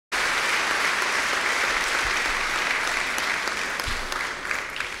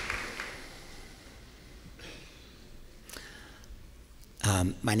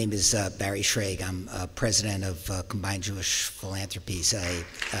My name is Barry Shrage. I'm president of Combined Jewish Philanthropies.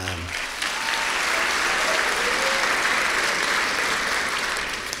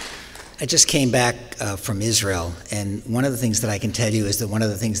 I just came back from Israel, and one of the things that I can tell you is that one of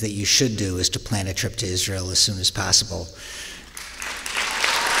the things that you should do is to plan a trip to Israel as soon as possible.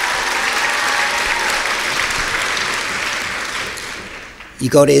 You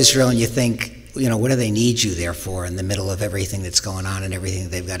go to Israel and you think, you know, what do they need you there for in the middle of everything that's going on and everything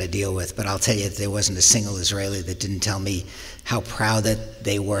they've got to deal with? But I'll tell you, there wasn't a single Israeli that didn't tell me how proud that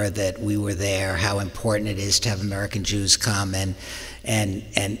they were that we were there, how important it is to have American Jews come, and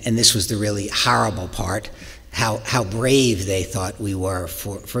this was the really horrible part, how brave they thought we were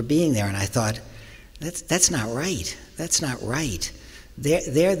for being there. And I thought, that's not right. That's not right.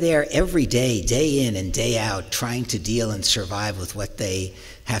 They're there every day, day in and day out, trying to deal and survive with what they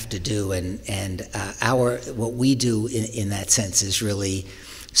have to do, and what we do in that sense is really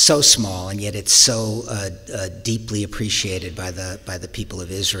so small, and yet it's so deeply appreciated by the people of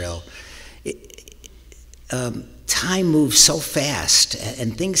Israel. Time moves so fast,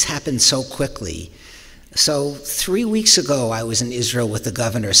 and things happen so quickly. So 3 weeks ago, I was in Israel with the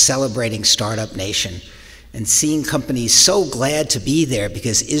governor celebrating Startup Nation, and seeing companies so glad to be there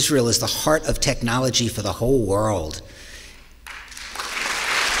because Israel is the heart of technology for the whole world.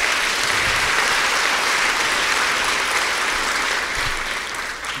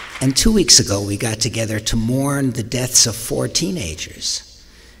 And 2 weeks ago, we got together to mourn the deaths of 4 teenagers.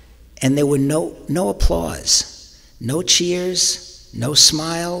 And there were no applause, no cheers, no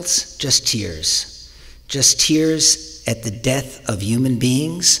smiles, just tears. Just tears at the death of human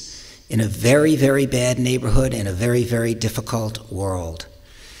beings in a very, very bad neighborhood in a very, very difficult world.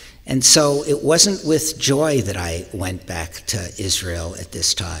 And so it wasn't with joy that I went back to Israel at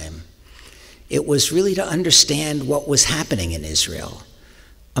this time. It was really to understand what was happening in Israel.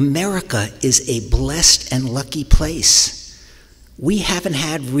 America is a blessed and lucky place. We haven't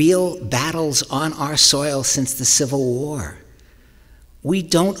had real battles on our soil since the Civil War. We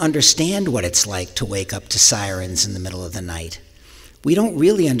don't understand what it's like to wake up to sirens in the middle of the night. We don't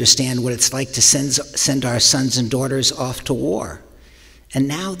really understand what it's like to send our sons and daughters off to war. And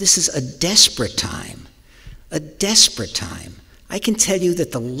now this is a desperate time, a desperate time. I can tell you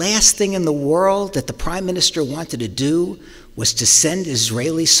that the last thing in the world that the Prime Minister wanted to do was to send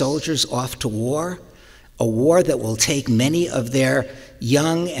Israeli soldiers off to war, a war that will take many of their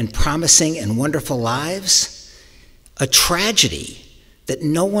young and promising and wonderful lives, a tragedy that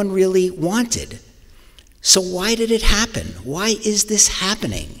no one really wanted. So why did it happen? Why is this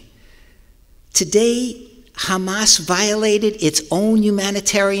happening? Today, Hamas violated its own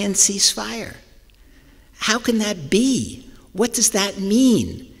humanitarian ceasefire. How can that be? What does that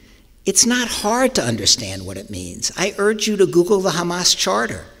mean? It's not hard to understand what it means. I urge you to Google the Hamas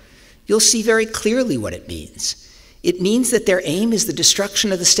Charter. You'll see very clearly what it means. It means that their aim is the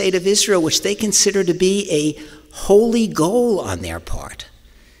destruction of the state of Israel, which they consider to be a holy goal on their part.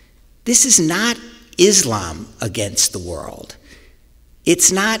 This is not Islam against the world.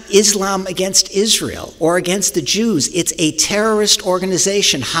 It's not Islam against Israel or against the Jews. It's a terrorist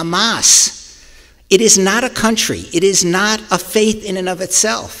organization, Hamas. It is not a country. It is not a faith in and of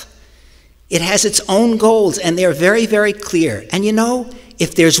itself. It has its own goals, and they're very, very clear. And you know,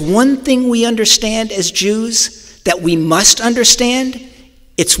 if there's one thing we understand as Jews that we must understand,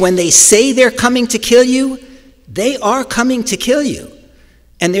 it's when they say they're coming to kill you, they are coming to kill you.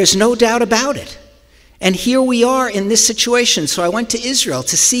 And there's no doubt about it. And here we are in this situation. So I went to Israel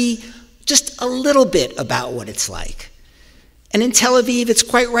to see just a little bit about what it's like. And in Tel Aviv, it's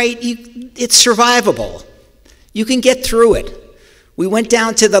quite right, it's survivable. You can get through it. We went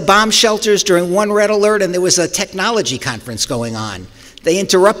down to the bomb shelters during one red alert, and there was a technology conference going on. They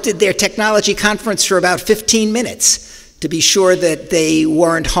interrupted their technology conference for about 15 minutes to be sure that they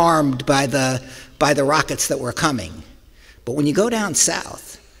weren't harmed by the rockets that were coming. But when you go down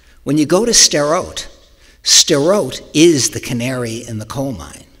south, when you go to Sderot, Sderot is the canary in the coal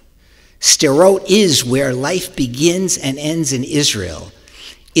mine. Sderot is where life begins and ends in Israel.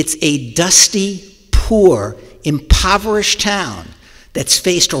 It's a dusty, poor, impoverished town that's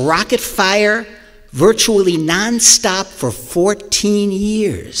faced rocket fire virtually nonstop for 14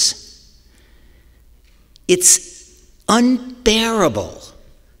 years. It's unbearable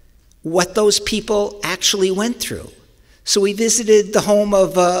what those people actually went through. So we visited the home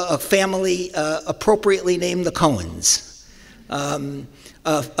of a family appropriately named the Cohens.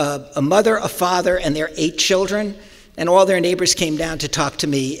 A mother, a father, and their 8 children, and all their neighbors came down to talk to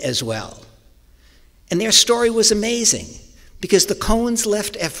me as well. And their story was amazing, because the Cohens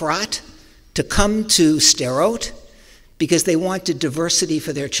left Efrat to come to Sderot because they wanted diversity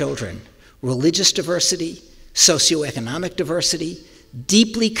for their children, religious diversity, socioeconomic diversity,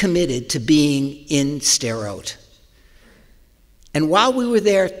 deeply committed to being in Sderot. And while we were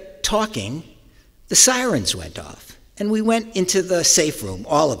there talking, the sirens went off, and we went into the safe room,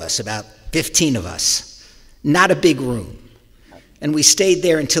 all of us, about 15 of us, not a big room. And we stayed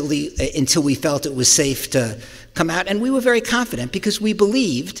there until we felt it was safe to come out, and we were very confident because we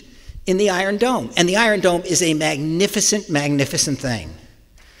believed in the Iron Dome. And the Iron Dome is a magnificent, magnificent thing.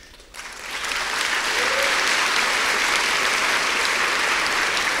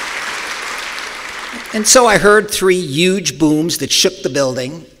 And so I heard 3 huge booms that shook the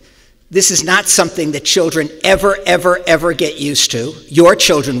building. This is not something that children ever get used to. Your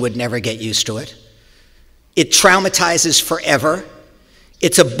children would never get used to it. It traumatizes forever.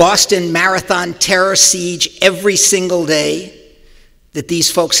 It's a Boston Marathon terror siege every single day that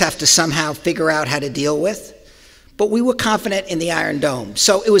these folks have to somehow figure out how to deal with. But we were confident in the Iron Dome.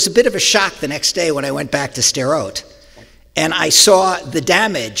 So it was a bit of a shock the next day when I went back to Sderot, and I saw the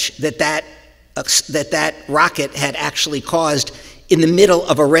damage that rocket had actually caused in the middle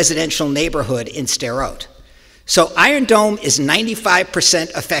of a residential neighborhood in Sderot. So Iron Dome is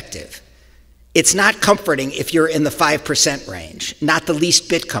 95% effective. It's not comforting if you're in the 5% range, not the least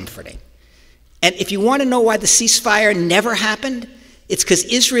bit comforting. And if you want to know why the ceasefire never happened, it's because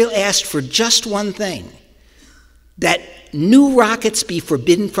Israel asked for just one thing: that new rockets be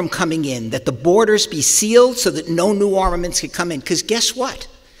forbidden from coming in, that the borders be sealed so that no new armaments could come in. Because guess what?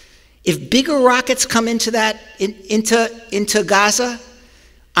 If bigger rockets come into Gaza,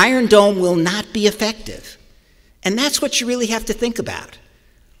 Iron Dome will not be effective. And that's what you really have to think about.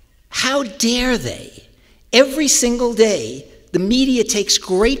 How dare they? Every single day, the media takes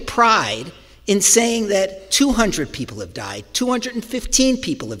great pride in saying that 200 people have died, 215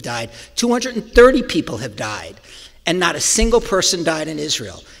 people have died, 230 people have died, and not a single person died in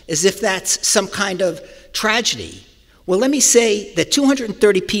Israel, as if that's some kind of tragedy. Well, let me say that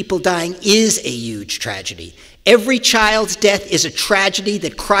 230 people dying is a huge tragedy. Every child's death is a tragedy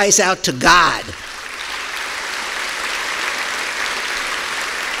that cries out to God.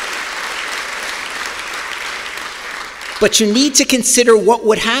 But you need to consider what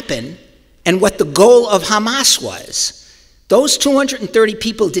would happen and what the goal of Hamas was. Those 230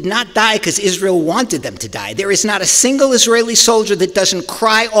 people did not die because Israel wanted them to die. There is not a single Israeli soldier that doesn't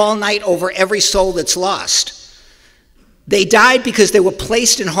cry all night over every soul that's lost. They died because they were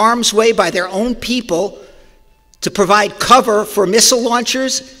placed in harm's way by their own people to provide cover for missile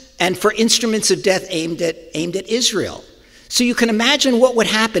launchers and for instruments of death aimed at Israel. So you can imagine what would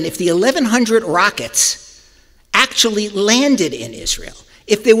happen if the 1,100 rockets actually landed in Israel,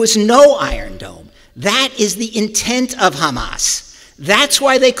 if there was no Iron Dome. That is the intent of Hamas. That's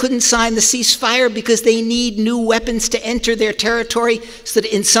why they couldn't sign the ceasefire, because they need new weapons to enter their territory so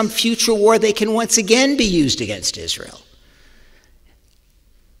that in some future war they can once again be used against Israel.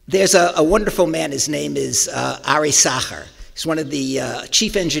 There's a wonderful man, his name is Ari Sacher. He's one of the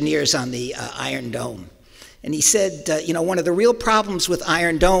chief engineers on the Iron Dome. And he said, one of the real problems with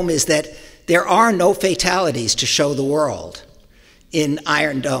Iron Dome is that there are no fatalities to show the world in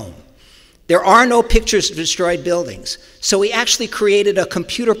Iron Dome. There are no pictures of destroyed buildings. So we actually created a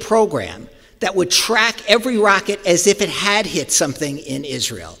computer program that would track every rocket as if it had hit something in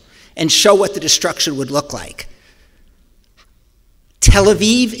Israel and show what the destruction would look like. Tel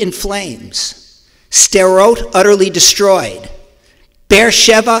Aviv in flames, Sderot utterly destroyed,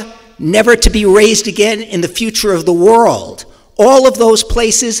 Beersheba never to be raised again in the future of the world. All of those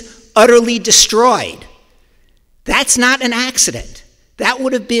places utterly destroyed. That's not an accident. That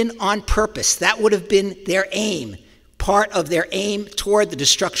would have been on purpose. That would have been their aim, part of their aim toward the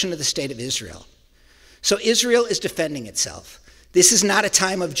destruction of the state of Israel. So Israel is defending itself. This is not a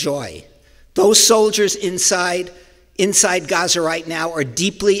time of joy. Those soldiers inside Gaza right now are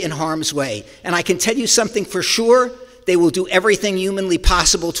deeply in harm's way. And I can tell you something for sure: they will do everything humanly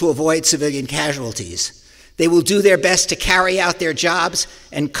possible to avoid civilian casualties. They will do their best to carry out their jobs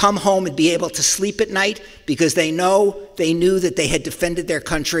and come home and be able to sleep at night, because they knew that they had defended their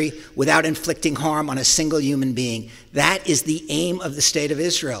country without inflicting harm on a single human being. That is the aim of the state of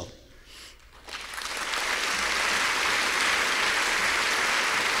Israel.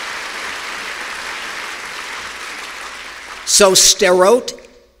 So Sderot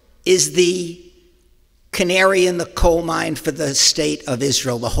is the canary in the coal mine for the state of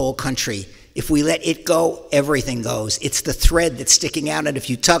Israel, the whole country. If we let it go, everything goes. It's the thread that's sticking out, and if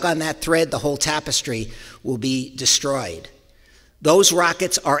you tug on that thread, the whole tapestry will be destroyed. Those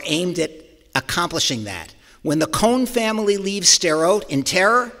rockets are aimed at accomplishing that. When the Cohn family leaves Sderot in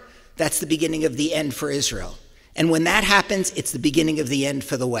terror, that's the beginning of the end for Israel. And when that happens, it's the beginning of the end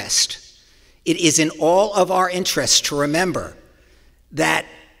for the West. It is in all of our interests to remember that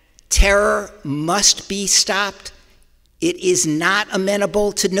terror must be stopped. It is not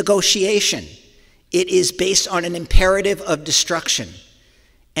amenable to negotiation. It is based on an imperative of destruction.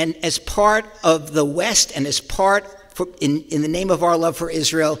 And as part of the West and as part in the name of our love for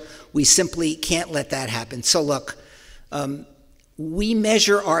Israel, we simply can't let that happen. So look, we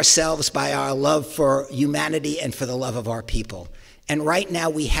measure ourselves by our love for humanity and for the love of our people. And right now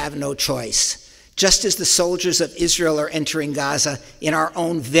we have no choice. Just as the soldiers of Israel are entering Gaza in our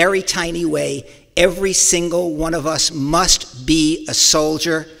own very tiny way, every single one of us must be a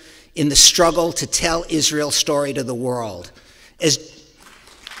soldier in the struggle to tell Israel's story to the world.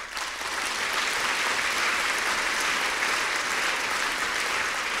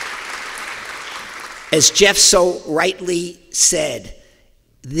 As Jeff so rightly said,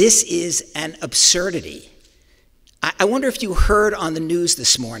 this is an absurdity. I wonder if you heard on the news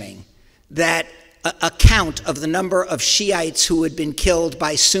this morning that a count of the number of Shiites who had been killed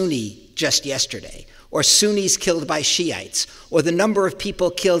by Sunni just yesterday, or Sunnis killed by Shiites, or the number of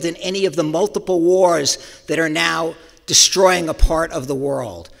people killed in any of the multiple wars that are now destroying a part of the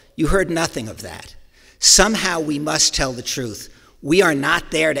world. You heard nothing of that. Somehow we must tell the truth. We are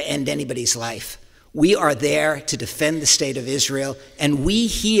not there to end anybody's life. We are there to defend the state of Israel, and we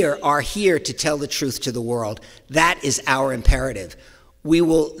here are here to tell the truth to the world. That is our imperative. We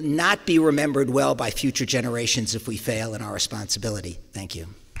will not be remembered well by future generations if we fail in our responsibility. Thank you.